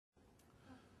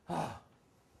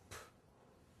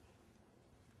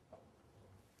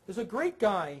There's a great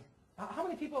guy. How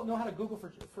many people know how to Google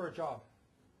for a job?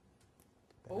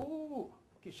 Oh,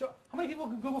 okay. How many people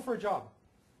can Google for a job?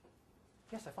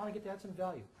 Yes, I finally get to add some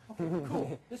value. Okay,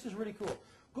 cool. This is really cool.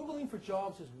 Googling for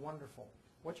jobs is wonderful.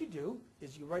 What you do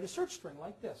is you write a search string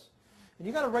like this. And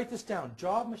you got to write this down,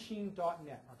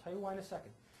 jobmachine.net. I'll tell you why in a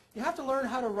second. You have to learn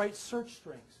how to write search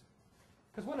strings.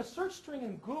 Because what a search string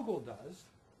in Google does,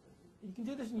 you can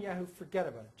do this in Yahoo, forget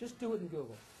about it. Just do it in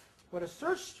Google. What a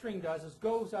search string does is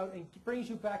goes out and brings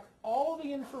you back all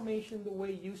the information the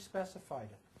way you specified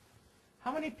it.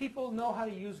 How many people know how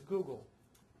to use Google?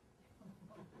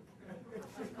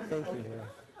 Thank you.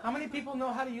 How many people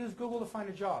know how to use Google to find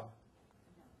a job?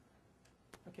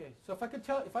 Okay, so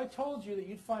if I told you that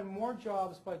you'd find more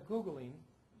jobs by Googling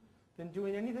than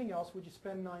doing anything else, would you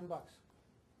spend $9?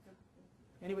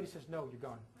 Anybody says no, you're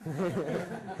gone.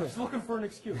 Just looking for an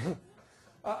excuse.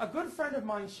 A good friend of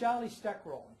mine, Shally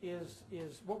Steckrell, he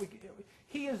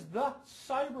is the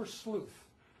cyber sleuth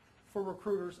for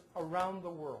recruiters around the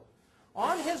world.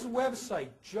 On his website,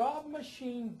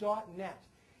 jobmachine.net,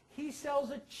 he sells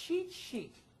a cheat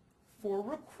sheet for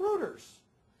recruiters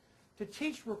to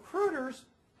teach recruiters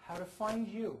how to find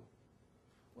you.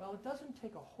 Well, it doesn't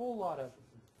take a whole lot of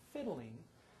fiddling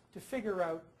to figure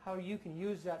out how you can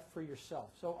use that for yourself.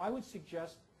 So I would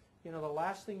suggest, the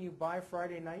last thing you buy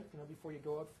Friday night, before you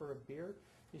go out for a beer,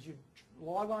 is you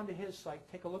log on to his site,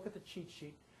 take a look at the cheat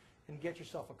sheet, and get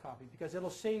yourself a copy, because it'll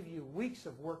save you weeks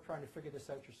of work trying to figure this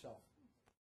out yourself.